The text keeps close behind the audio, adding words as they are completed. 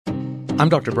I'm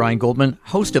Dr. Brian Goldman,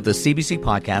 host of the CBC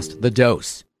podcast, The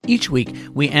Dose. Each week,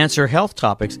 we answer health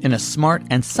topics in a smart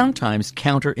and sometimes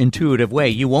counterintuitive way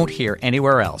you won't hear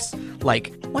anywhere else.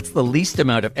 Like, what's the least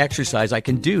amount of exercise I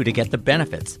can do to get the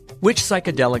benefits? Which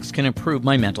psychedelics can improve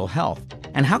my mental health?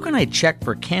 And how can I check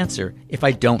for cancer if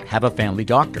I don't have a family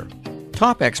doctor?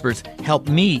 Top experts help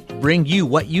me bring you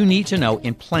what you need to know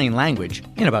in plain language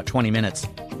in about 20 minutes.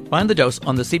 Find The Dose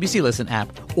on the CBC Listen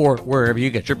app or wherever you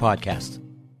get your podcasts.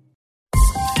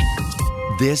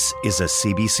 This is a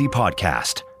CBC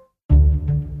podcast.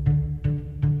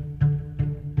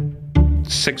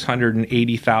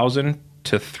 680,000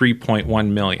 to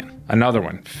 3.1 million. Another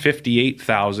one,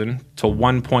 58,000 to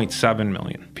 1.7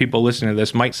 million. People listening to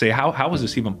this might say, how is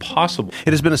this even possible?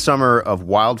 It has been a summer of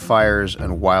wildfires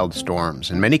and wild storms,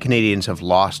 and many Canadians have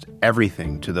lost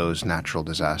everything to those natural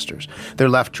disasters. They're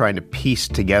left trying to piece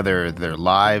together their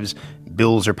lives.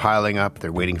 Bills are piling up.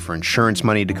 They're waiting for insurance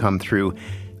money to come through.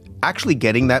 Actually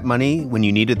getting that money when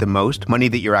you need it the most, money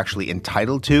that you're actually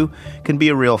entitled to, can be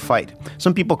a real fight.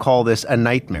 Some people call this a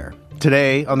nightmare.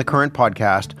 Today, on the current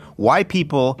podcast, why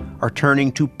people are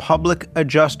turning to public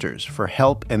adjusters for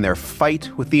help in their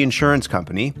fight with the insurance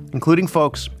company, including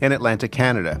folks in Atlantic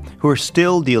Canada, who are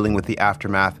still dealing with the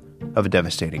aftermath of a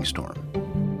devastating storm.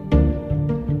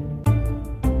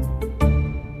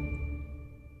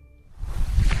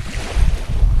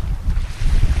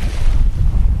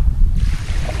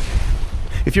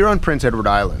 If you're on Prince Edward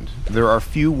Island, there are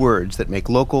few words that make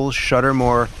locals shudder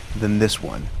more than this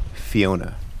one,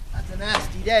 Fiona. That's a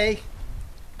nasty day.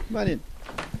 Come on in.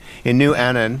 In New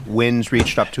Annan, winds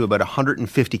reached up to about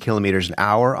 150 kilometers an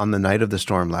hour on the night of the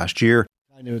storm last year.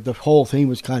 The whole thing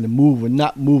was kind of moving,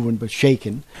 not moving, but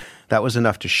shaking. That was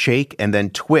enough to shake and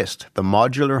then twist the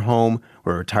modular home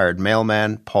where retired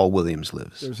mailman Paul Williams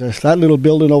lives. There's that little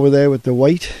building over there with the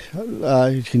white.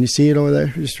 Can you see it over there?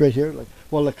 Just right here.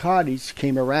 Well, the cottage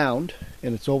came around,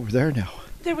 and it's over there now.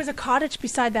 There was a cottage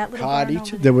beside that little cottage. barn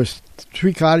over There was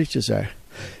 3 cottages there.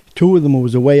 2 of them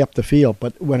was away up the field,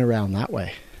 but went around that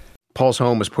way. Paul's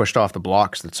home was pushed off the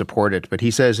blocks that support it, but he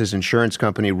says his insurance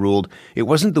company ruled it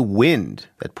wasn't the wind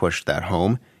that pushed that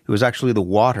home, it was actually the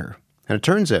water. And it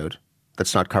turns out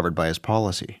that's not covered by his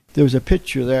policy. There was a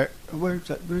picture there. Where's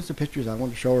the pictures? I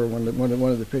want to show her one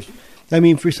of the pictures. I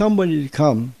mean, for somebody to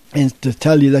come and to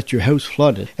tell you that your house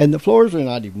flooded, and the floors are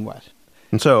not even wet.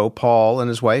 And so Paul and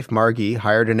his wife, Margie,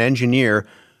 hired an engineer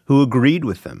who agreed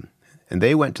with them, and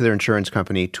they went to their insurance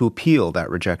company to appeal that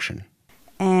rejection.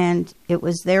 And it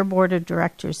was their board of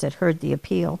directors that heard the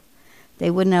appeal.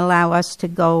 They wouldn't allow us to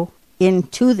go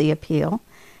into the appeal,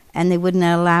 and they wouldn't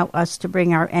allow us to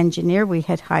bring our engineer we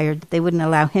had hired. They wouldn't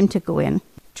allow him to go in,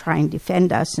 try and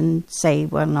defend us and say,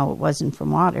 well, no, it wasn't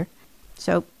from water.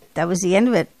 So that was the end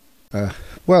of it.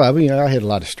 Well, I mean, I had a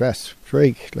lot of stress.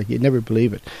 Like you'd never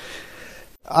believe it.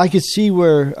 I could see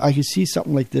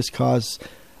something like this cause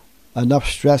enough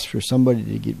stress for somebody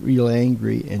to get real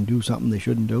angry and do something they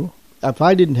shouldn't do. If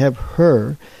I didn't have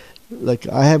her, like,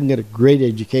 I haven't got a great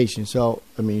education, so,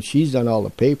 I mean, she's done all the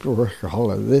paperwork,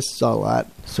 all of this, all that.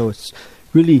 So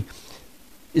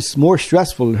it's more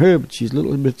stressful than her, but she's a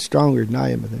little bit stronger than I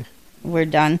am, I think. We're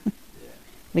done.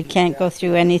 We can't go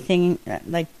through anything,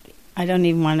 like, I don't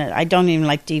even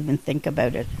like to even think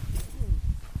about it.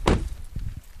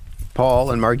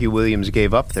 Paul and Margie Williams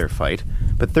gave up their fight,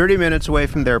 but 30 minutes away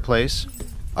from their place,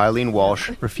 Eileen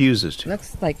Walsh refuses to.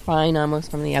 Looks like fine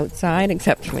almost from the outside,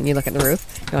 except when you look at the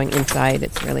roof. Going inside,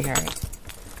 it's really hard.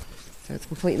 So it's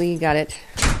completely got it,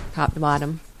 top to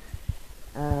bottom.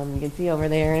 You can see over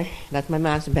there, that's my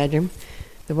master bedroom.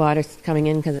 The water's coming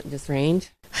in because it just rained.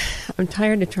 I'm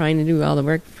tired of trying to do all the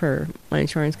work for my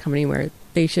insurance company where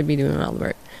they should be doing all the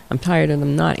work. I'm tired of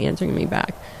them not answering me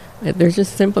back. There's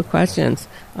just simple questions.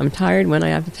 I'm tired when I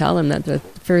have to tell them that the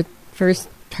first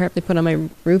tarp they put on my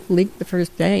roof leaked the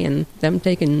first day and them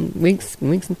taking weeks and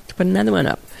weeks to put another one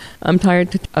up. I'm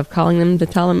tired of calling them to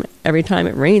tell them every time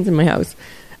it rains in my house.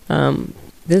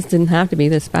 This didn't have to be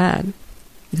this bad.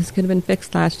 This could have been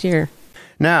fixed last year.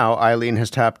 Now, Eileen has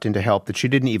tapped into help that she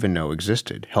didn't even know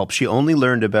existed, help she only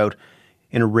learned about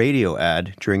in a radio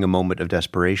ad during a moment of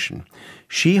desperation.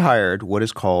 She hired what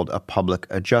is called a public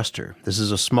adjuster. This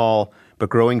is a small but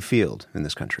growing field in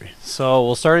this country. So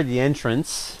we'll start at the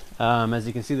entrance. As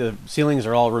you can see, the ceilings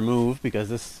are all removed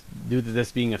because due to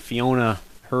this being a Fiona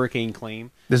hurricane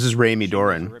claim. This is Ray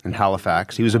Doran in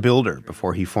Halifax. He was a builder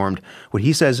before he formed what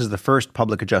he says is the first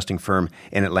public adjusting firm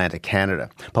in Atlantic Canada.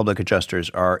 Public adjusters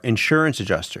are insurance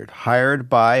adjusters hired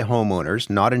by homeowners,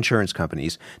 not insurance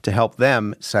companies, to help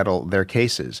them settle their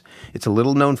cases. It's a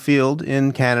little known field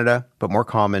in Canada, but more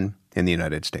common in the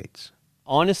United States.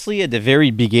 Honestly, at the very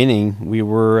beginning, we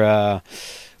were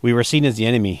seen as the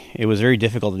enemy. It was very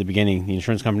difficult at the beginning. The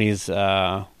insurance companies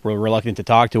were reluctant to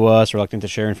talk to us, reluctant to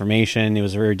share information. It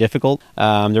was very difficult.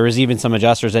 There was even some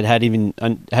adjusters that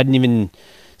hadn't even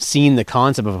seen the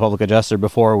concept of a public adjuster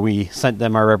before we sent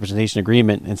them our representation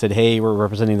agreement and said, hey, we're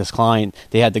representing this client.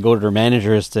 They had to go to their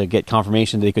managers to get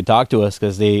confirmation they could talk to us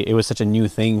because it was such a new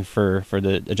thing for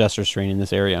the adjusters training in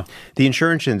this area. The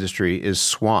insurance industry is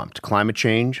swamped. Climate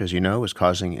change, as you know, is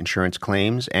causing insurance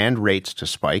claims and rates to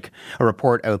spike. A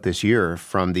report out this year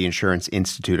from the Insurance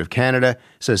Institute of Canada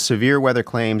says severe weather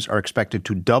claims are expected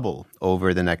to double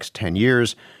over the next 10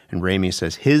 years. And Ramey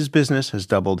says his business has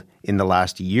doubled in the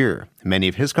last year. Many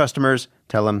of his customers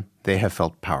tell him they have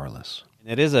felt powerless.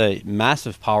 It is a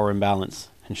massive power imbalance.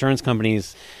 Insurance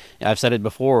companies, I've said it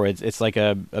before, it's like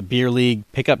a beer league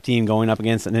pickup team going up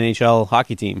against an NHL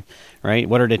hockey team, right?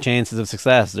 What are the chances of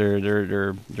success?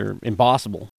 They're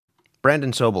impossible.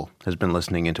 Brandon Sobel has been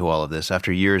listening into all of this.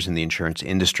 After years in the insurance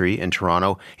industry in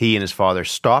Toronto, he and his father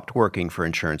stopped working for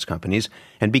insurance companies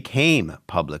and became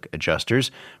public adjusters.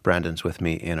 Brandon's with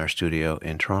me in our studio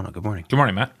in Toronto. Good morning. Good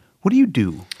morning, Matt. What do you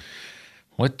do?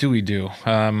 What do we do?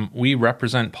 We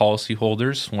represent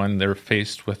policyholders when they're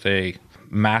faced with a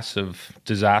massive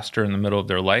disaster in the middle of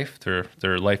their life.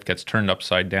 Their life gets turned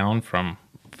upside down from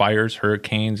fires,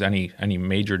 hurricanes, any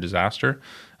major disaster.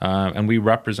 And we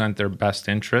represent their best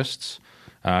interests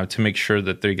to make sure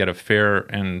that they get a fair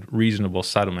and reasonable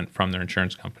settlement from their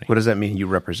insurance company. What does that mean, you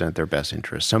represent their best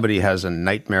interests? Somebody has a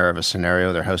nightmare of a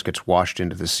scenario, their house gets washed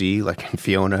into the sea, like in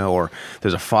Fiona, or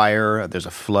there's a fire, there's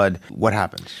a flood. What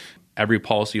happens? Every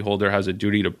policyholder has a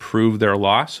duty to prove their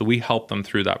loss, so we help them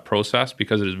through that process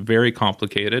because it is very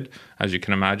complicated, as you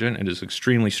can imagine. It is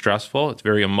extremely stressful. It's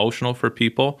very emotional for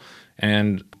people.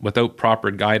 And without proper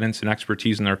guidance and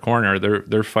expertise in their corner,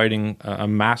 they're fighting a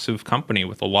massive company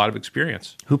with a lot of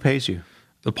experience. Who pays you?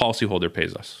 The policyholder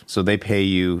pays us. So they pay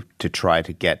you to try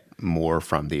to get more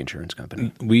from the insurance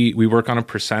company? We work on a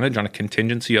percentage, on a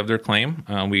contingency of their claim.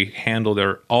 We handle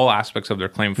all aspects of their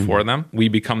claim for them. We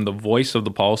become the voice of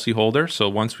the policyholder. So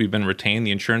once we've been retained,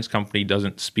 the insurance company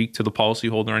doesn't speak to the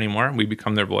policyholder anymore. We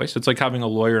become their voice. It's like having a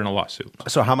lawyer in a lawsuit.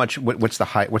 So how much? What's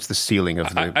the ceiling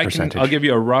of the percentage? I'll give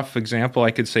you a rough example.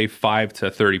 I could say 5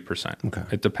 to 30%. Okay.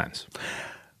 It depends.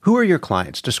 Who are your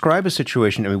clients? Describe a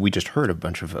situation. I mean, we just heard a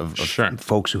bunch of Sure.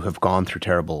 folks who have gone through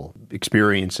terrible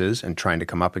experiences and trying to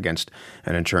come up against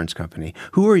an insurance company.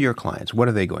 Who are your clients? What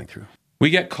are they going through?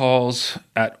 We get calls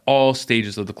at all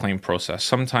stages of the claim process.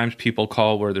 Sometimes people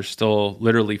call where there's still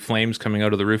literally flames coming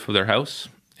out of the roof of their house,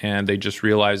 and they just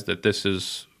realize that this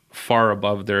is far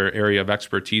above their area of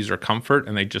expertise or comfort,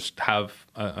 and they just have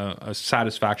a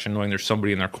satisfaction knowing there's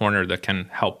somebody in their corner that can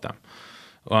help them.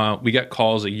 We get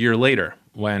calls a year later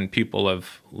when people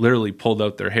have literally pulled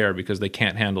out their hair because they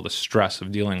can't handle the stress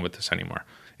of dealing with this anymore.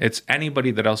 It's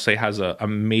anybody that I'll say has a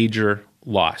major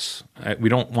loss. We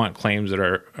don't want claims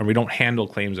we don't handle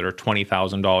claims that are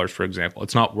 $20,000, for example.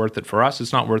 It's not worth it for us.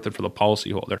 It's not worth it for the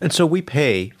policyholder. And so we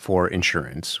pay for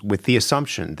insurance with the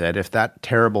assumption that if that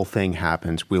terrible thing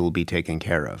happens, we'll be taken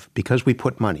care of because we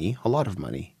put money, a lot of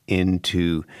money,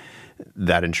 into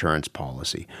that insurance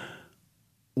policy.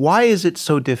 Why is it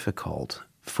so difficult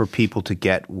for people to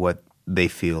get what they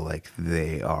feel like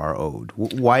they are owed?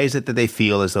 Why is it that they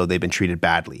feel as though they've been treated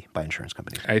badly by insurance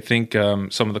companies? I think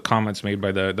some of the comments made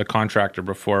by the contractor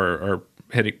before are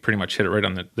pretty much hit it right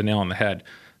on the nail on the head.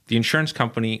 The insurance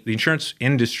company, the insurance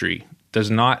industry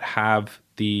does not have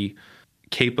the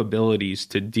capabilities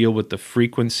to deal with the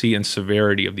frequency and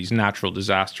severity of these natural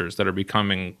disasters that are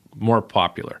becoming more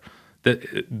popular.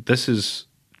 This has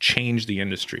changed the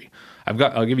industry.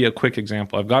 I'll give you a quick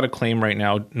example. I've got a claim right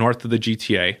now north of the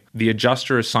GTA. The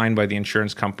adjuster is signed by the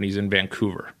insurance companies in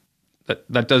Vancouver.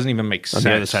 That doesn't even make sense.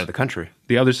 On the other side of the country.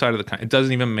 The other side of the country. It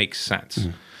doesn't even make sense.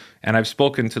 Mm-hmm. And I've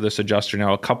spoken to this adjuster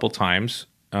now a couple times.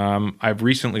 I've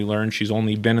recently learned she's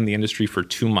only been in the industry for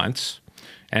 2 months.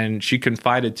 And she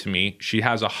confided to me she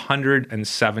has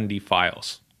 170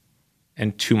 files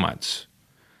in 2 months.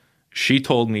 She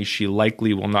told me she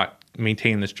likely will not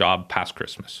maintain this job past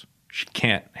Christmas. She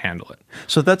can't handle it.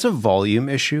 So that's a volume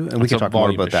issue, and we can talk more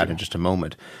about that in just a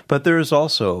moment. But there is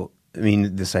also, I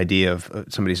mean, this idea of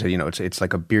somebody said, it's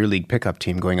like a beer league pickup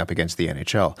team going up against the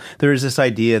NHL. There is this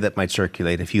idea that might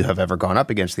circulate if you have ever gone up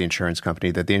against the insurance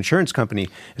company, that the insurance company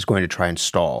is going to try and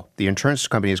stall. The insurance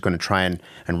company is going to try and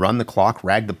run the clock,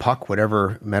 rag the puck,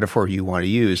 whatever metaphor you want to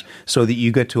use, so that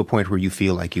you get to a point where you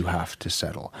feel like you have to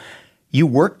settle. You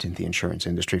worked in the insurance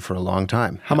industry for a long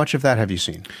time. How much of that have you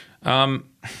seen?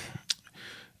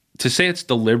 To say it's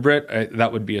deliberate,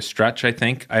 that would be a stretch, I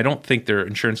think. I don't think their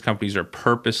insurance companies are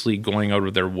purposely going out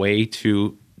of their way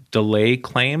to delay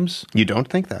claims. You don't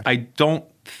think that? I don't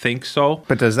think so.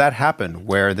 But does that happen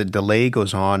where the delay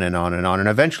goes on and on and on, and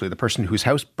eventually the person whose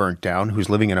house burnt down,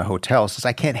 who's living in a hotel, says,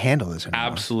 I can't handle this anymore?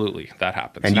 Absolutely. That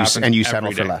happens. And you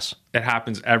settle for less? It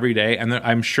happens every day. And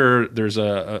I'm sure there's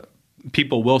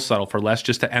people will settle for less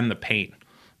just to end the pain.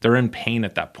 They're in pain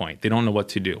at that point. They don't know what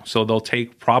to do. So they'll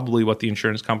take probably what the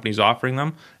insurance company's offering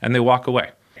them and they walk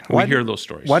away. We hear those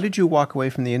stories. Why did you walk away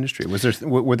from the industry?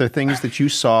 Were there things that you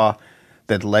saw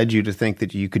that led you to think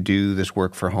that you could do this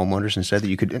work for homeowners instead, that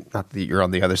you could, not that you're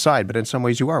on the other side, but in some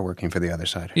ways you are working for the other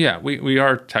side? Yeah, we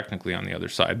are technically on the other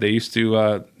side. They used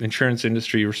to, insurance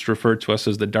industry referred to us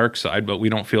as the dark side, but we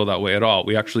don't feel that way at all.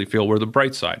 We actually feel we're the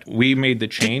bright side. We made the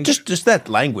change. Just that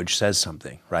language says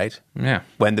something, right? Yeah.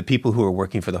 When the people who are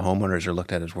working for the homeowners are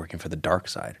looked at as working for the dark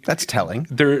side. That's telling.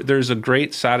 There's a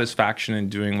great satisfaction in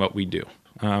doing what we do.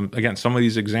 Again, some of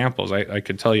these examples, I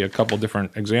could tell you a couple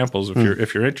different examples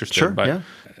if you're interested. Sure, but, yeah.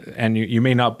 And you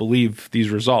may not believe these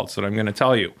results that I'm going to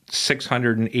tell you.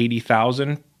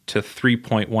 680,000 to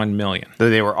 3.1 million.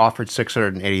 They were offered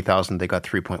 680,000. They got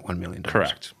 3.1 million.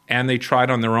 Correct. And they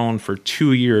tried on their own for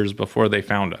 2 years before they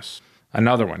found us.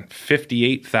 Another one,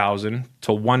 58,000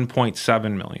 to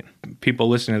 1.7 million. People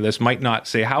listening to this might not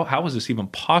say, how is this even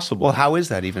possible? Well, how is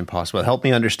that even possible? Help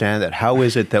me understand that. How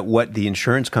is it that what the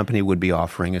insurance company would be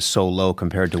offering is so low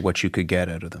compared to what you could get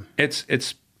out of them?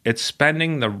 It's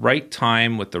spending the right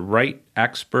time with the right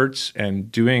experts and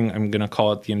doing, I'm going to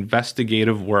call it the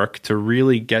investigative work to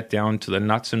really get down to the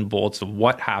nuts and bolts of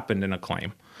what happened in a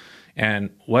claim. And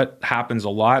what happens a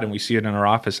lot, and we see it in our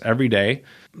office every day,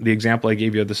 the example I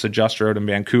gave you of this adjuster out in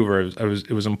Vancouver,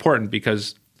 it was important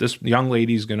because this young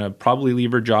lady's going to probably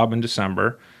leave her job in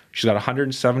December. She's got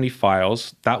 170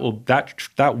 files. That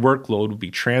workload will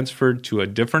be transferred to a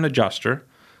different adjuster,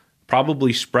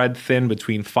 probably spread thin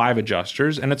between 5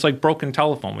 adjusters. And it's like broken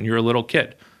telephone when you're a little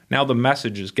kid. Now the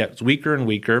messages get weaker and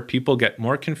weaker. People get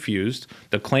more confused.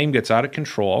 The claim gets out of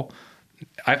control.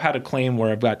 I've had a claim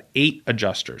where I've got 8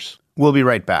 adjusters. We'll be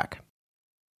right back.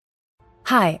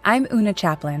 Hi, I'm Una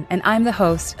Chaplin, and I'm the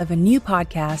host of a new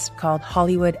podcast called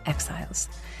Hollywood Exiles.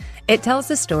 It tells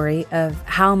the story of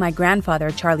how my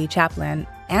grandfather, Charlie Chaplin,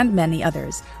 and many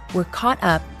others were caught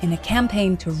up in a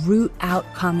campaign to root out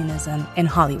communism in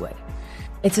Hollywood.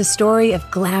 It's a story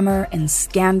of glamour and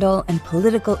scandal and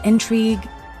political intrigue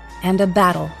and a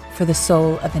battle for the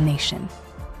soul of a nation.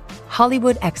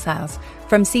 Hollywood Exiles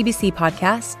from CBC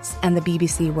Podcasts and the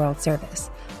BBC World Service.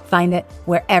 Find it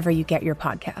wherever you get your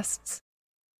podcasts.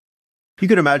 You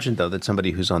could imagine, though, that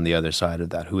somebody who's on the other side of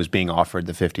that, who was being offered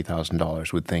the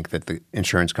 $50,000, would think that the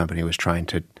insurance company was trying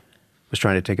to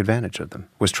take advantage of them,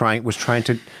 was trying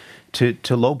to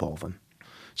lowball them.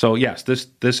 So yes,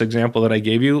 this example that I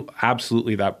gave you,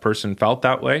 absolutely, that person felt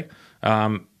that way.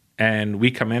 And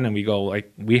we come in and we go,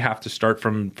 like, we have to start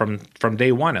from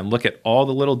day one and look at all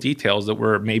the little details that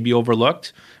were maybe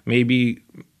overlooked.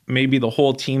 Maybe the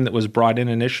whole team that was brought in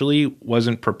initially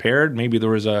wasn't prepared. Maybe there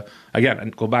was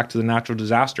and go back to the natural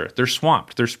disaster. They're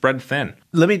swamped. They're spread thin.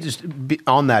 Let me just be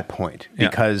on that point,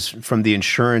 because from the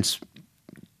insurance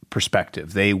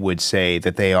perspective, they would say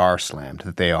that they are slammed,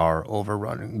 that they are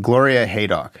overrun. Gloria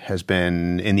Haydock has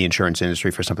been in the insurance industry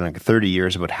for something like 30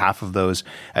 years, about half of those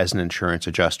as an insurance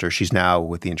adjuster. She's now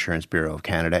with the Insurance Bureau of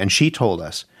Canada. And she told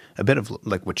us a bit of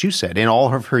like what you said. In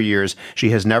all of her years, she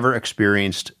has never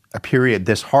experienced a period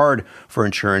this hard for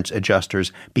insurance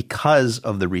adjusters because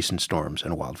of the recent storms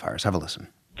and wildfires. Have a listen.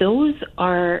 Those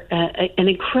are an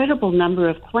incredible number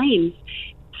of claims.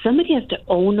 Somebody has to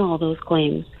own all those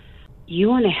claims. You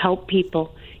want to help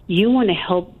people. You want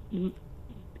to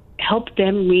help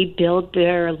them rebuild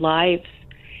their lives.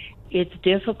 It's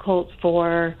difficult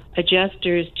for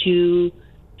adjusters to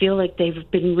feel like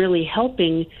they've been really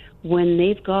helping when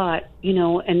they've got,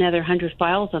 another 100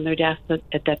 files on their desk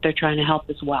that they're trying to help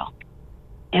as well.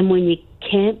 And when you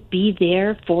can't be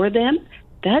there for them,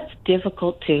 that's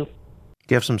difficult too.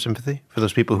 Do you have some sympathy for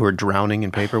those people who are drowning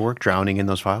in paperwork, drowning in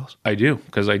those files? I do,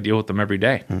 because I deal with them every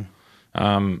day.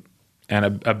 And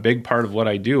a big part of what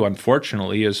I do,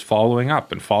 unfortunately, is following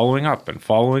up and following up and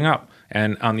following up.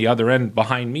 And on the other end,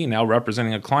 behind me now,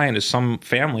 representing a client, is some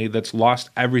family that's lost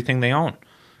everything they own.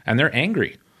 And they're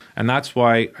angry. And that's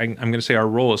why I'm going to say our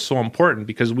role is so important,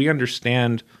 because we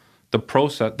understand the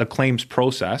process, the claims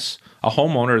process. A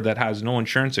homeowner that has no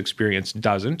insurance experience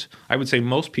doesn't. I would say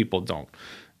most people don't.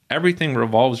 Everything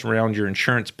revolves around your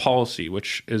insurance policy,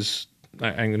 which is,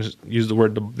 I'm going to use the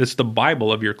word, it's the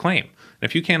Bible of your claim. And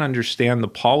if you can't understand the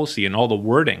policy and all the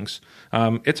wordings,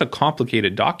 it's a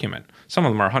complicated document. Some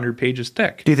of them are 100 pages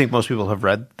thick. Do you think most people have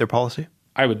read their policy?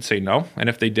 I would say no. And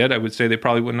if they did, I would say they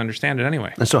probably wouldn't understand it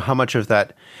anyway. And so how much of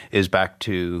that is back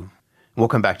to, we'll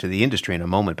come back to the industry in a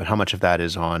moment, but how much of that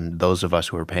is on those of us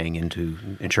who are paying into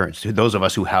insurance, to those of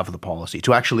us who have the policy,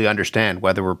 to actually understand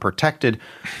whether we're protected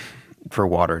for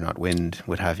water, not wind,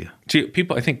 what have you? See,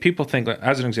 I think people think,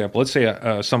 as an example, let's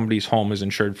say somebody's home is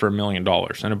insured for $1 million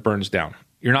and it burns down.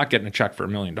 You're not getting a check for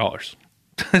 $1 million.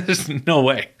 There's no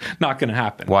way. Not going to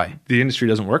happen. Why? The industry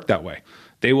doesn't work that way.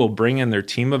 They will bring in their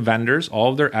team of vendors,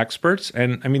 all of their experts.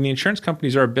 And I mean, the insurance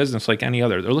companies are a business like any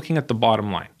other. They're looking at the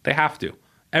bottom line. They have to.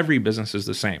 Every business is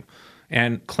the same.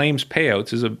 And claims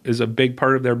payouts is a big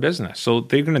part of their business. So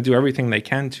they're going to do everything they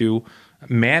can to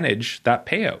manage that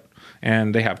payout.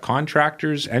 And they have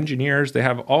contractors, engineers, they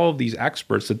have all of these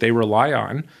experts that they rely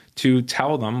on to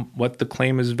tell them what the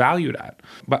claim is valued at.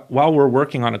 But while we're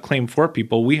working on a claim for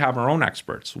people, we have our own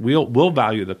experts. We'll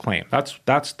value the claim.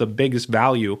 That's the biggest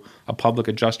value a public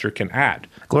adjuster can add.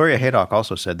 Gloria Haydock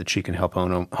also said that she can help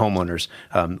homeowners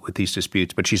with these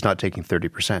disputes, but she's not taking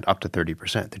 30%, up to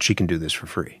 30%, that she can do this for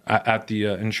free. At the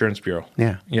insurance bureau.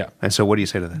 Yeah. Yeah. And so what do you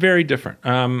say to that? Very different.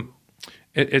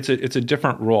 It's a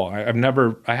different role.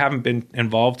 I haven't been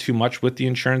involved too much with the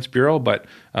insurance bureau, but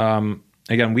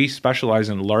again, we specialize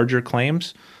in larger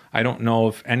claims. I don't know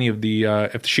if any of the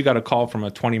if she got a call from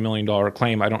a $20 million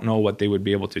claim, I don't know what they would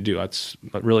be able to do. That's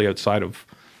really outside of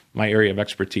my area of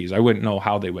expertise. I wouldn't know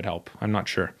how they would help. I'm not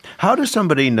sure. How does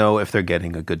somebody know if they're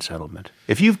getting a good settlement?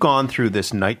 If you've gone through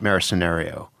this nightmare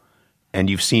scenario and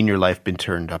you've seen your life been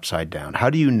turned upside down, how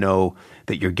do you know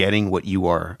that you're getting what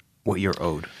you're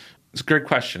owed? It's a great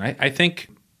question. I think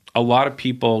a lot of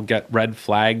people get red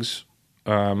flags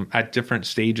at different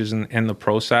stages in the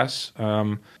process.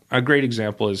 A great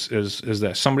example is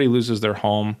that somebody loses their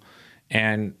home,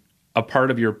 and a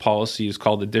part of your policy is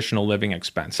called additional living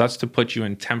expense. That's to put you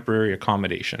in temporary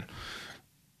accommodation.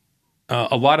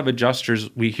 A lot of adjusters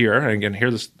we hear, and again,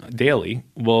 hear this daily,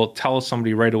 will tell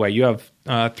somebody right away, you have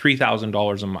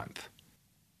 $3,000 a month.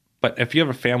 But if you have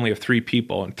a family of 3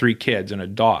 people and 3 kids and a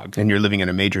dog, and you're living in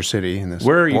a major city in this,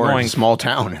 where are you going? A small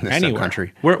town in this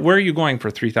country, where are you going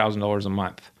for $3,000 a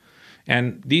month?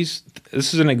 And this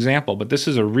is an example, but this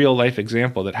is a real life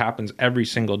example that happens every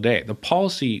single day. The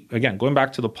policy, again, going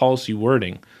back to the policy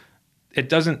wording, it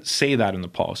doesn't say that in the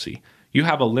policy. You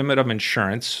have a limit of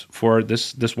insurance for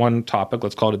this one topic.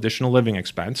 Let's call it additional living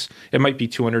expense. It might be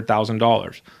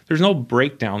 $200,000. There's no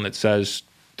breakdown that says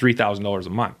 $3,000 a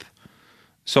month.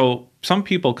 So some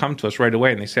people come to us right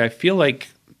away and they say, I feel like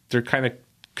they're kind of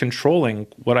controlling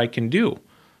what I can do.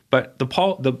 But a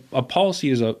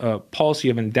policy is a policy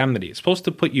of indemnity. It's supposed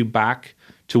to put you back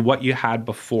to what you had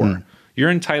before. You're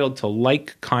entitled to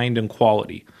like, kind, and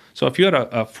quality. So if you had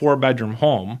a 4-bedroom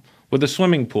home with a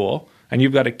swimming pool and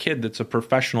you've got a kid that's a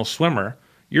professional swimmer,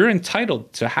 you're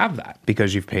entitled to have that.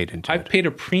 Because you've paid into it. I've paid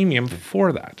a premium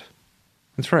for that.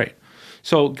 That's right.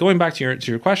 So going back to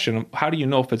your question, how do you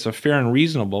know if it's a fair and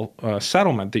reasonable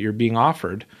settlement that you're being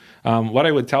offered? What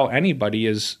I would tell anybody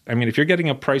is, if you're getting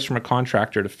a price from a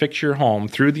contractor to fix your home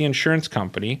through the insurance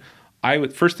company,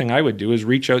 first thing I would do is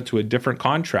reach out to a different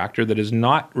contractor that is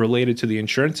not related to the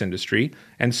insurance industry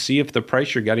and see if the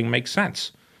price you're getting makes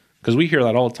sense. Because we hear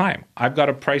that all the time. I've got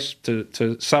a price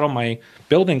to settle my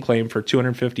building claim for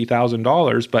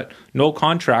 $250,000, but no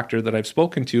contractor that I've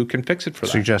spoken to can fix it for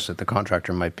that. Suggest that the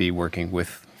contractor might be working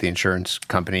with the insurance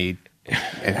company.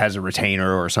 It has a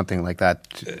retainer or something like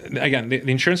that. Again,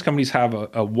 the insurance companies have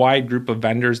a wide group of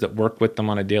vendors that work with them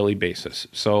on a daily basis.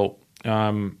 So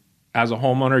as a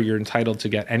homeowner, you're entitled to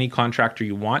get any contractor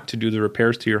you want to do the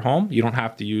repairs to your home. You don't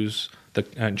have to use the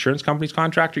insurance company's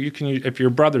contractor. You can use, if your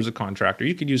brother's a contractor,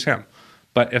 you could use him.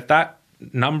 But if that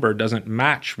number doesn't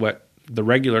match what the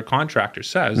regular contractor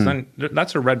says, then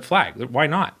that's a red flag. Why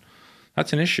not?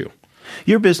 That's an issue.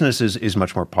 Your business is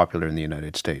much more popular in the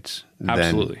United States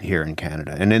than here in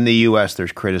Canada. And in the U.S.,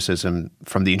 there's criticism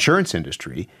from the insurance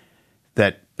industry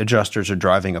that adjusters are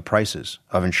driving up prices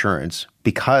of insurance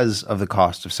because of the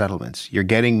cost of settlements. You're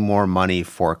getting more money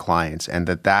for clients, and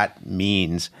that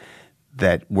means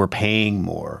that we're paying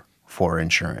more for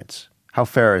insurance. How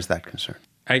fair is that concern?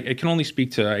 I can only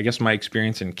speak to, I guess, my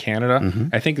experience in Canada.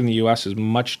 I think in the U.S. is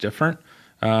much different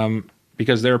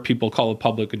because there are people call a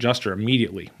public adjuster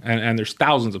immediately, and there's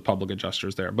thousands of public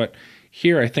adjusters there. But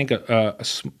here, I think a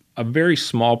very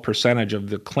small percentage of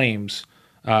the claims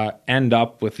end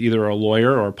up with either a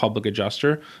lawyer or a public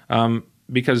adjuster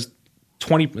because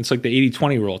it's like the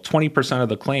 80-20 rule. 20% of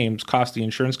the claims cost the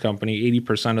insurance company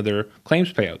 80% of their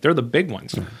claims payout. They're the big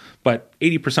ones. Mm-hmm. But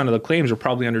 80% of the claims are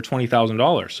probably under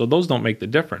 $20,000. So those don't make the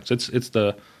difference. It's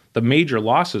the major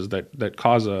losses that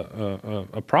cause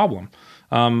a problem.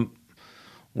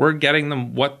 We're getting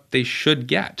them what they should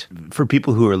get. For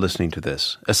people who are listening to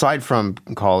this, aside from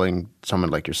calling someone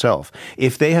like yourself,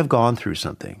 if they have gone through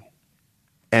something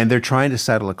and they're trying to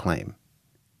settle a claim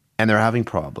and they're having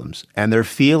problems and they're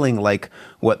feeling like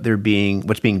what's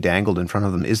being dangled in front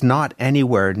of them is not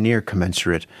anywhere near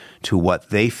commensurate to what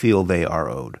they feel they are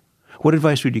owed, what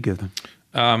advice would you give them?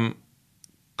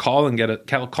 Call and get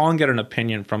an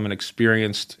opinion from an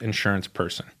experienced insurance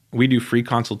person. We do free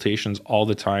consultations all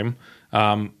the time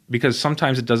because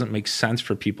sometimes it doesn't make sense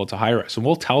for people to hire us, and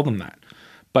we'll tell them that.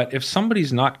 But if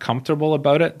somebody's not comfortable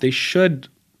about it, they should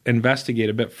investigate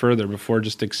a bit further before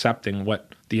just accepting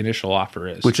what the initial offer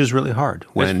is. Which is really hard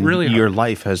when your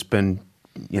life has been,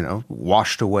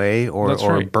 washed away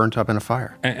or burnt up in a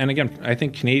fire. And again, I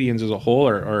think Canadians as a whole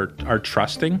are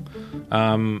trusting.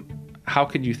 How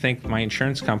could you think my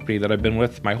insurance company that I've been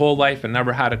with my whole life and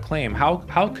never had a claim,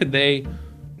 how could they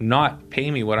not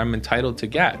pay me what I'm entitled to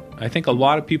get? I think a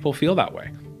lot of people feel that way.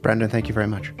 Brandon, thank you very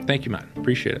much. Thank you, Matt.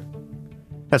 Appreciate it.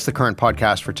 That's the current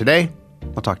podcast for today.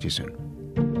 I'll talk to you soon.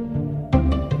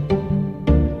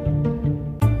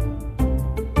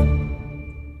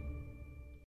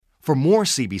 For more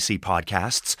CBC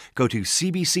podcasts, go to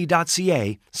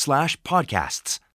cbc.ca/podcasts.